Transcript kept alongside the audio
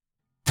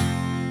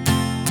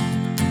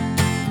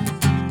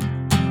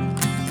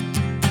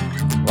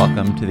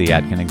Welcome to the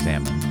Yadkin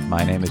Examine.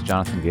 My name is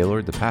Jonathan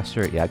Gaylord, the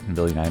pastor at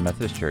Yadkinville United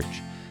Methodist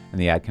Church,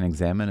 and the Yadkin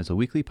Examine is a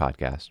weekly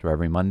podcast where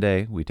every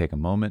Monday we take a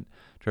moment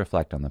to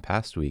reflect on the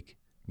past week,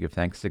 give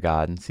thanks to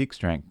God, and seek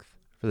strength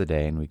for the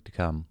day and week to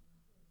come.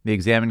 The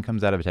Examine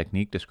comes out of a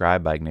technique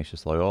described by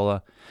Ignatius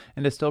Loyola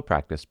and is still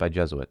practiced by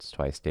Jesuits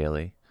twice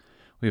daily.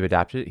 We've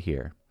adapted it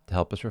here to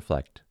help us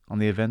reflect on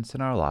the events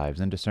in our lives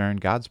and discern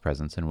God's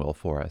presence and will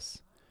for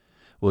us.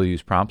 We'll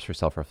use prompts for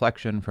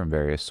self-reflection from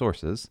various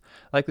sources,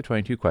 like the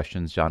 22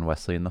 questions John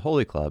Wesley and the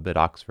Holy Club at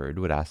Oxford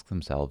would ask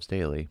themselves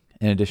daily.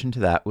 In addition to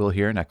that, we'll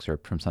hear an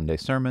excerpt from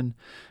Sunday's sermon,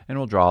 and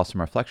we'll draw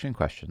some reflection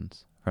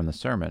questions from the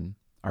sermon,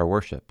 our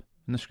worship,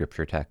 and the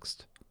scripture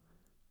text.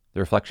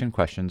 The reflection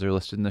questions are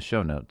listed in the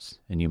show notes,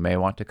 and you may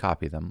want to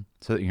copy them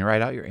so that you can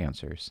write out your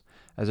answers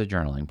as a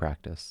journaling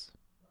practice.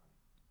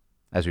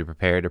 As we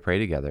prepare to pray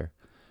together,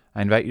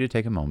 I invite you to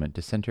take a moment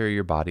to center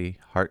your body,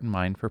 heart, and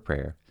mind for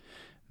prayer,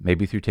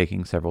 maybe through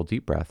taking several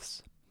deep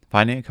breaths,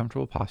 finding a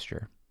comfortable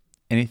posture,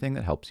 anything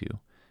that helps you to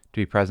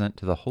be present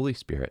to the Holy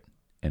Spirit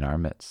in our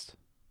midst.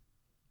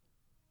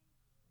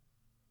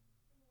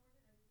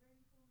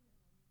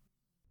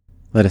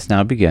 Let us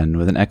now begin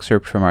with an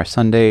excerpt from our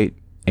Sunday,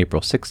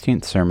 April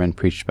 16th sermon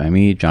preached by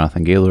me,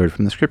 Jonathan Gaylord,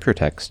 from the scripture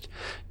text,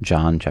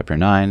 John chapter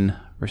 9,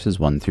 verses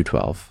 1 through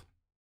 12.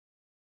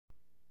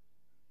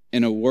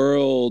 In a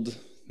world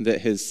that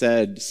has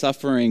said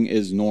suffering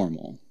is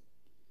normal,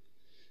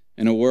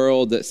 in a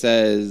world that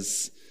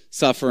says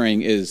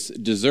suffering is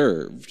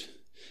deserved,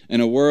 in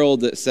a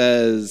world that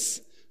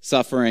says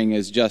suffering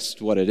is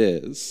just what it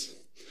is,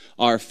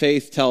 our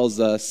faith tells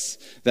us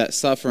that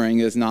suffering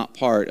is not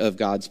part of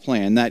God's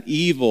plan, that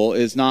evil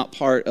is not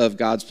part of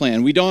God's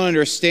plan. We don't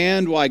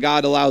understand why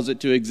God allows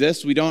it to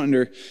exist.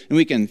 And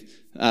we can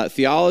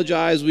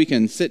theologize, we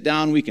can sit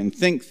down, we can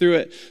think through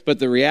it, but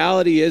the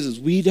reality is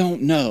we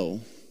don't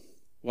know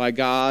why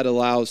God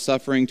allows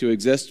suffering to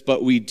exist,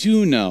 but we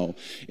do know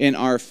in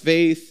our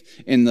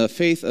faith, in the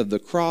faith of the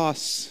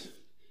cross,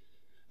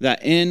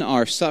 that in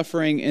our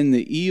suffering, in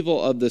the evil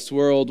of this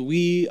world,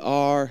 we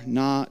are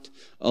not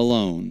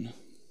alone.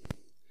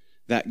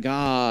 That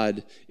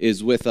God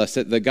is with us,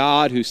 that the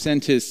God who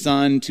sent his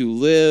Son to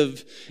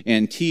live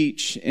and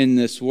teach in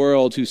this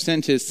world, who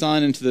sent his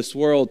Son into this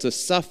world to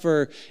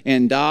suffer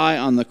and die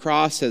on the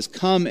cross, has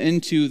come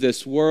into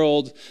this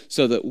world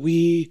so that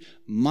we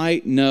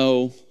might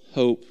know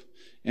hope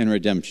and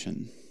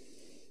redemption.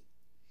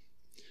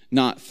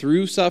 Not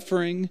through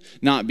suffering,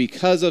 not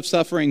because of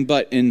suffering,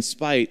 but in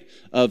spite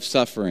of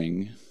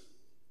suffering,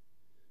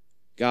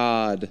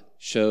 God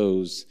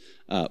shows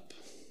up.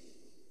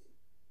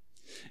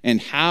 And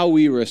how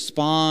we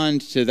respond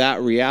to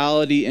that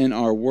reality in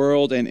our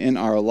world and in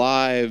our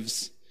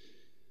lives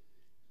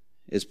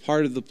is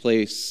part of the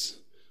place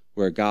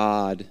where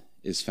God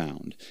is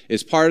found,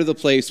 is part of the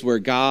place where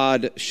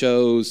God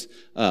shows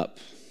up.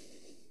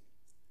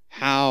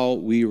 How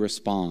we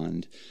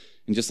respond.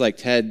 And just like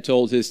Ted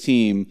told his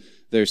team,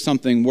 there's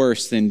something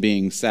worse than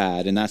being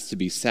sad, and that's to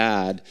be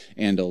sad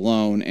and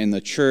alone. And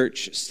the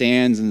church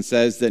stands and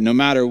says that no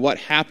matter what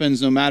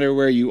happens, no matter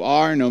where you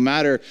are, no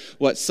matter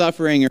what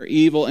suffering or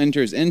evil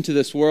enters into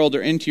this world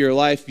or into your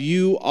life,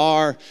 you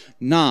are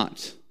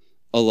not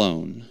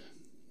alone.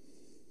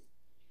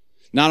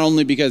 Not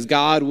only because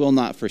God will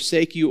not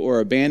forsake you or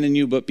abandon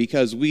you, but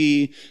because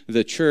we,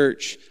 the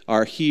church,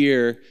 are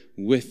here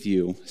with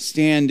you,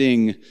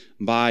 standing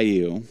by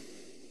you.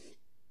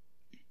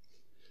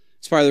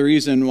 It's part of the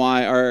reason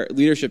why our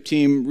leadership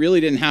team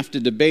really didn't have to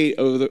debate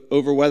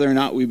over whether or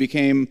not we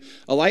became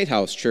a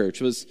lighthouse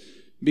church. It was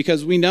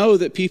because we know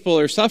that people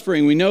are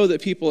suffering. We know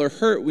that people are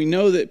hurt. We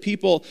know that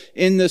people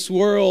in this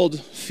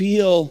world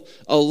feel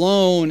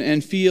alone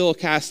and feel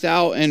cast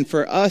out. And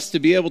for us to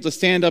be able to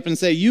stand up and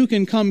say, you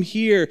can come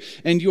here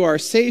and you are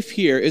safe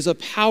here, is a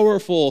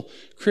powerful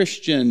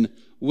Christian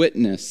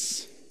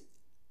witness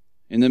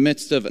in the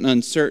midst of an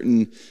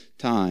uncertain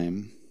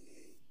time.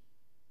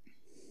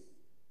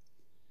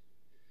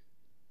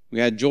 We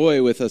had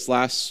Joy with us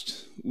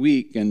last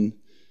week, and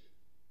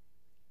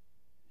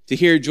to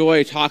hear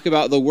Joy talk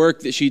about the work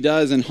that she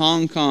does in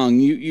Hong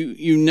Kong,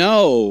 you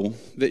know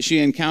that she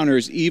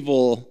encounters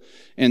evil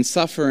and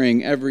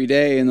suffering every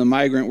day in the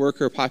migrant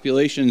worker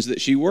populations that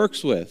she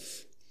works with.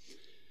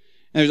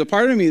 And there's a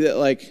part of me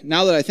that,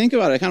 now that I think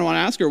about it, I kind of want to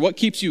ask her, what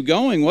keeps you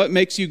going? What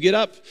makes you get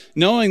up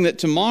knowing that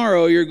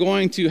tomorrow you're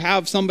going to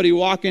have somebody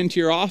walk into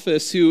your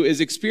office who is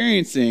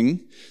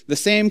experiencing the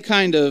same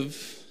kind of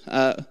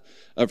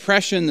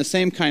oppression, the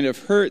same kind of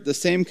hurt, the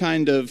same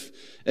kind of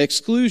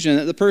exclusion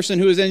that the person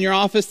who was in your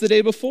office the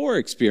day before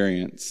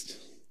experienced?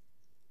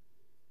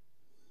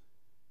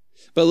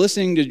 But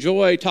listening to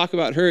Joy talk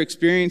about her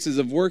experiences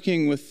of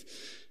working with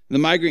the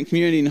migrant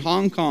community in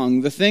Hong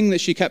Kong, the thing that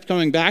she kept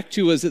coming back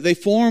to was that they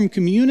form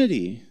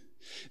community.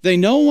 They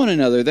know one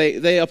another.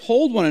 They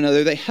uphold one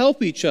another. They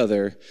help each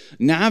other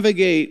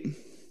navigate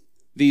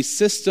these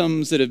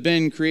systems that have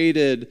been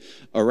created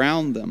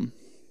around them.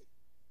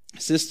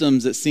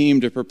 Systems that seem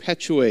to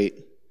perpetuate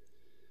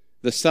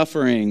the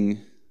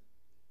suffering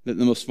that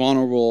the most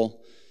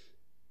vulnerable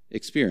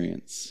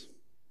experience.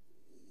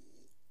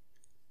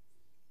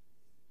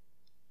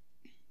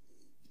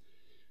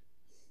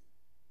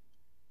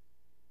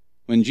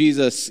 When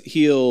Jesus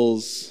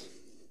heals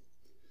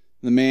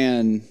the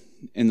man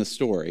in the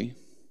story,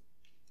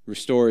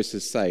 restores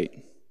his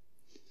sight,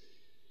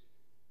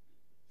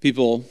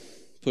 people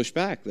push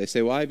back. They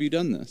say, "Why have you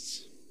done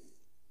this?"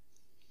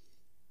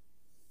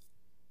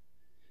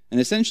 And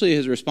essentially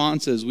his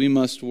response is, "We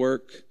must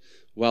work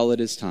while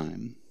it is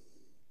time."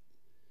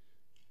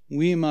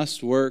 We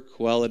must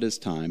work while it is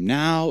time.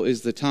 Now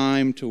is the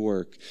time to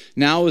work.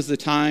 Now is the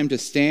time to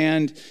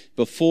stand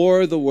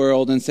before the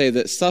world and say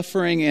that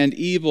suffering and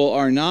evil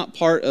are not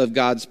part of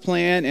God's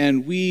plan,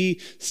 and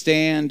we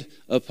stand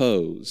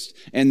opposed.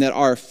 And that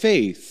our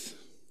faith,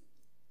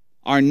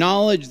 our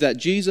knowledge that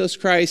Jesus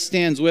Christ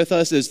stands with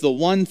us, is the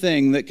one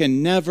thing that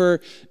can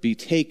never be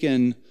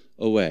taken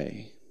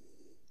away.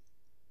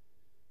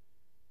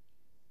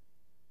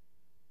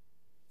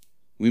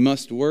 We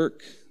must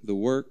work the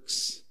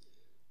works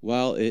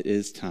while it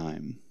is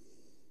time.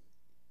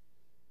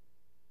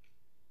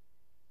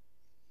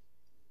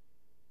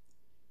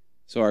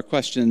 So our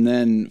question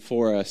then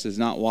for us is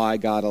not why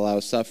God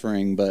allows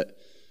suffering, but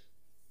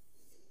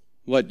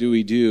what do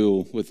we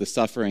do with the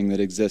suffering that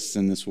exists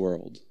in this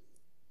world?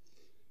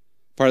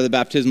 Part of the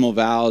baptismal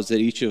vows that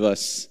each of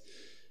us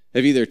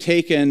have either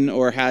taken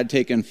or had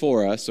taken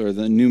for us, or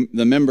the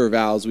member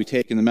vows we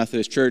take in the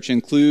Methodist Church,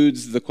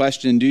 includes the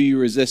question, do you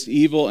resist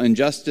evil,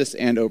 injustice,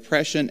 and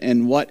oppression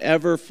in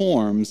whatever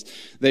forms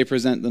they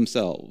present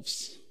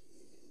themselves?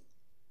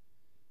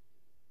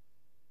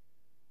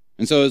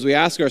 And so as we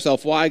ask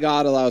ourselves why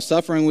God allows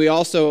suffering, we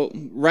also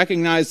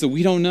recognize that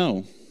we don't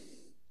know.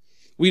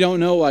 We don't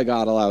know why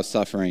God allows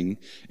suffering.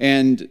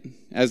 And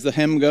as the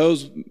hymn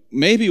goes,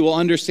 maybe we'll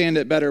understand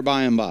it better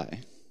by and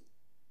by.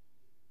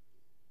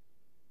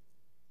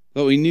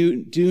 But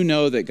we do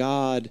know that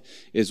God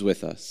is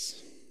with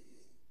us.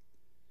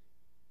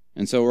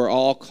 And so we're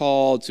all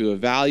called to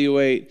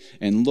evaluate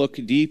and look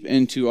deep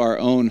into our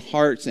own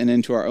hearts and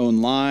into our own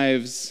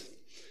lives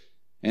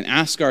and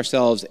ask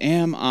ourselves,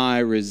 am I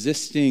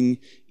resisting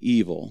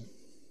evil?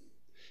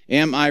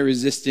 Am I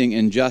resisting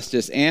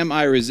injustice? Am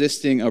I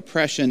resisting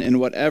oppression in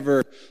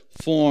whatever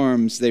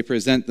forms they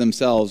present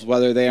themselves,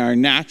 whether they are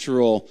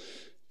natural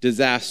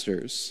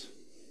disasters,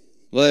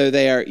 whether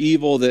they are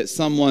evil that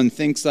someone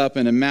thinks up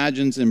and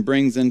imagines and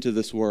brings into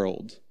this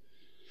world?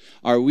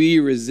 Are we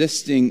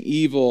resisting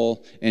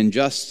evil,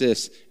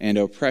 injustice, and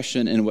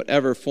oppression in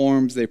whatever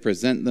forms they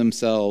present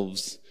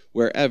themselves,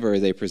 wherever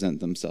they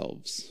present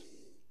themselves?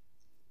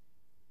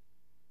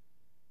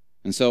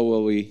 And so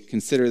while we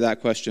consider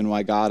that question,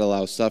 why God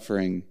allows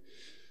suffering,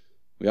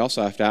 we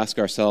also have to ask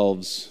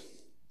ourselves,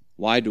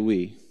 why do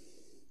we?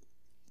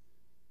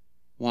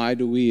 Why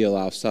do we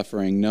allow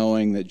suffering,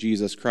 knowing that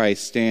Jesus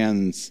Christ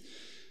stands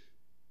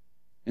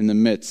in the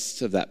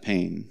midst of that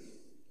pain?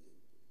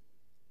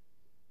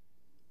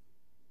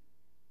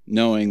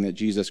 Knowing that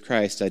Jesus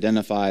Christ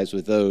identifies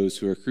with those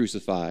who are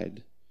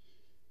crucified,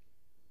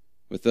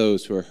 with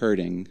those who are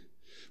hurting,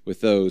 with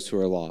those who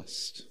are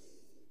lost.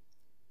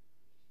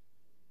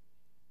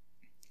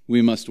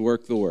 We must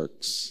work the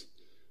works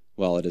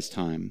while it is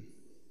time.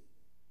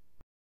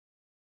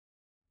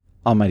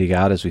 Almighty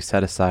God, as we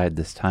set aside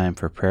this time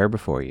for prayer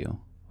before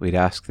you, we'd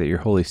ask that your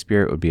Holy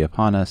Spirit would be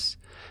upon us,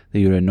 that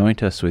you would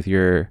anoint us with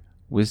your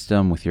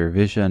wisdom, with your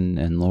vision,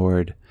 and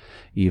Lord,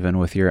 even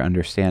with your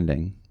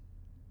understanding.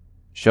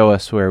 Show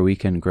us where we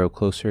can grow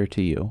closer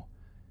to you.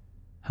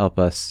 Help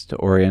us to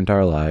orient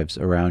our lives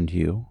around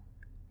you.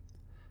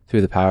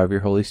 Through the power of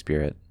your Holy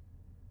Spirit,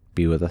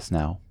 be with us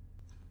now.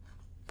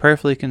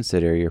 Prayerfully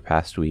consider your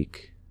past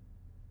week.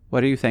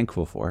 What are you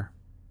thankful for?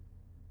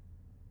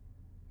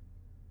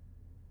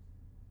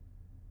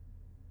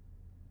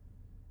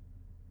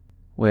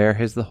 Where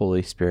has the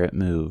Holy Spirit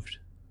moved?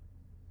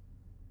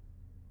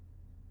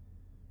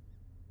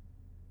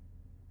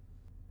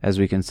 As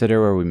we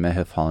consider where we may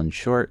have fallen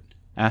short,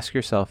 ask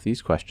yourself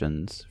these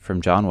questions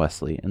from John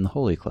Wesley in the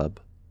Holy Club.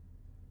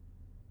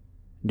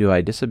 Do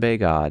I disobey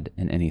God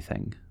in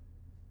anything?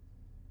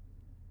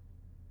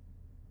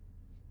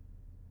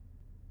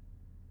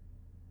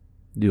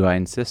 Do I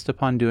insist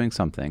upon doing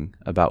something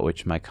about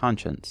which my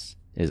conscience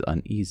is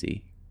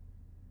uneasy?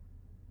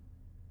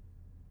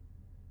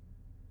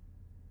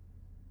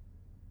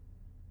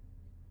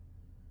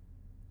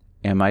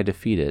 Am I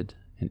defeated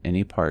in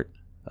any part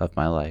of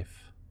my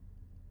life?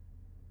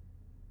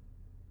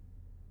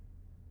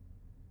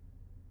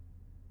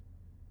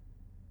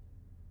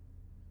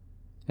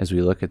 As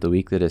we look at the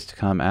week that is to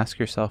come, ask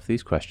yourself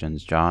these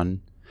questions,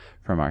 John,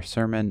 from our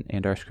sermon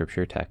and our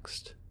scripture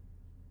text.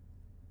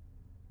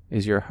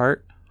 Is your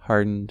heart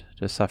hardened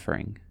to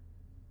suffering?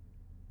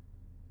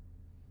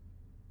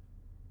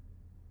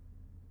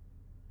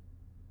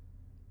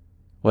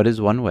 What is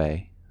one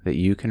way that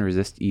you can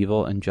resist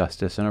evil,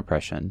 injustice, and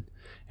oppression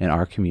in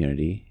our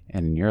community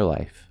and in your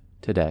life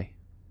today?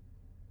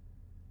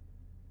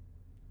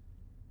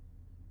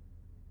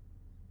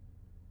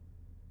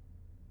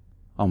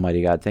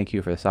 Almighty God, thank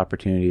you for this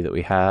opportunity that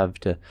we have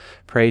to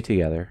pray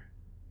together,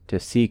 to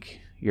seek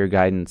your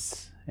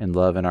guidance and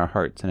love in our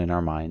hearts and in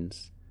our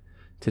minds.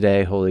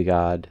 Today, Holy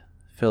God,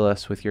 fill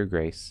us with your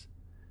grace,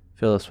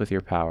 fill us with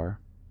your power.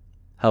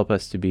 Help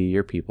us to be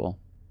your people.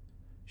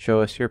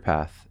 Show us your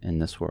path in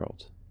this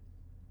world.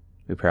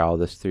 We pray all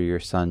this through your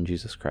Son,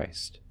 Jesus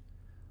Christ.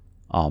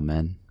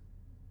 Amen.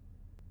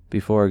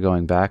 Before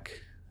going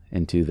back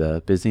into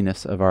the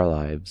busyness of our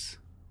lives,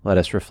 let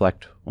us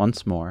reflect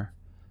once more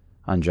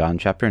on John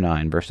chapter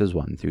 9, verses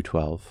 1 through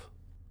 12.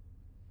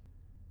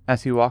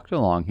 As he walked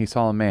along, he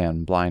saw a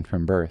man blind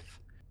from birth.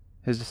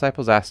 His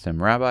disciples asked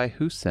him, "Rabbi,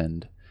 who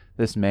sinned,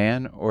 this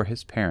man or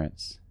his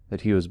parents,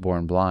 that he was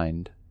born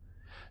blind?"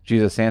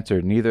 Jesus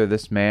answered, "Neither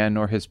this man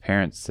nor his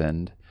parents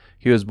sinned.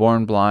 He was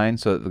born blind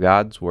so that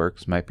God's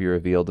works might be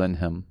revealed in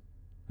him.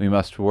 We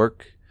must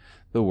work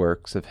the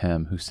works of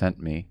him who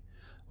sent me.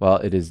 While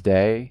it is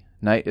day,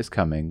 night is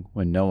coming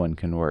when no one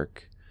can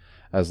work.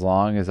 As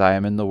long as I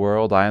am in the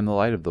world, I am the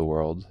light of the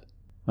world."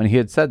 When he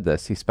had said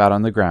this, he spat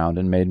on the ground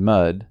and made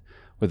mud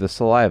with the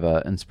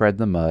saliva and spread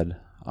the mud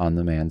on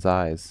the man's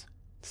eyes,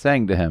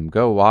 saying to him,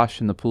 "Go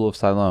wash in the pool of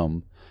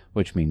Siloam,"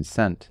 which means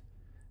sent.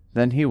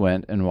 Then he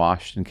went and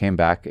washed and came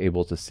back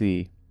able to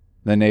see.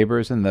 The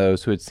neighbors and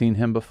those who had seen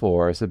him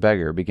before as a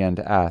beggar began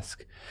to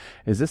ask,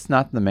 "Is this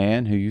not the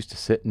man who used to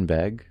sit and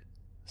beg?"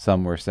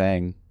 Some were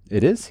saying,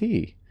 "It is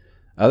he."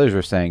 Others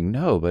were saying,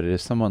 "No, but it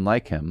is someone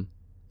like him."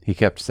 He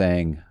kept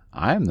saying,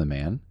 "I am the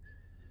man."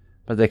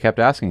 But they kept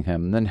asking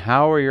him, "Then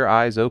how are your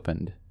eyes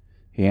opened?"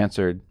 He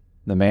answered,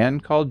 "The man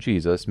called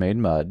Jesus made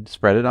mud,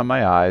 spread it on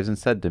my eyes, and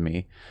said to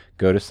me,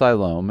 'Go to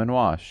Siloam and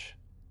wash.'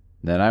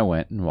 Then I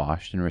went and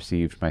washed and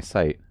received my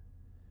sight."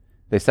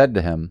 They said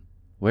to him,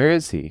 "Where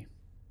is he?"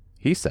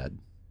 He said,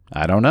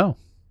 "I don't know."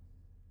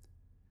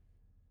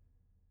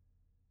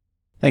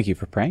 Thank you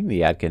for praying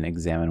the Yadkin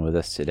Examine with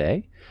us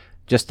today.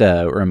 Just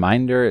a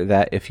reminder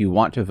that if you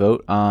want to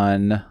vote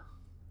on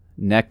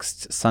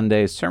next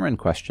Sunday's sermon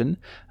question,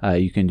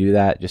 you can do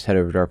that. Just head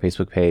over to our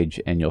Facebook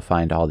page and you'll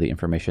find all the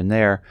information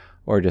there,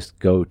 or just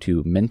go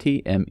to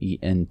menti,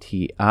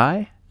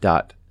 menti.com,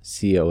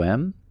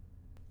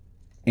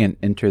 and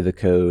enter the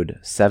code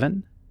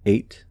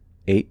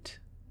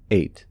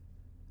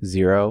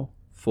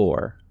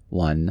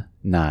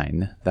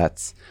 78880419.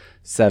 That's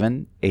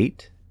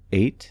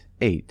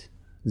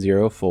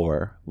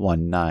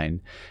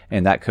 78880419.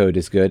 And that code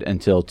is good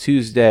until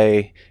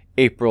Tuesday,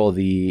 April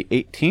the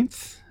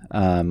 18th,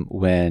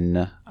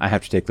 when I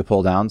have to take the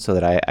poll down so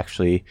that I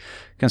actually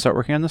can start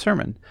working on the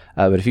sermon.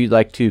 But if you'd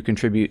like to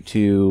contribute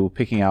to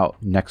picking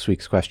out next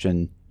week's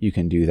question, you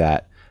can do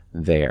that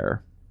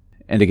there.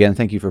 And again,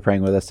 thank you for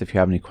praying with us. If you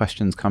have any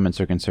questions,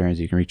 comments, or concerns,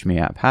 you can reach me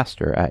at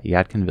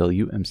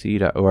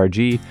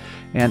pastor@yadkinvilleumc.org.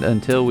 And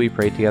until we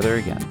pray together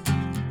again,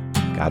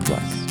 God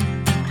bless.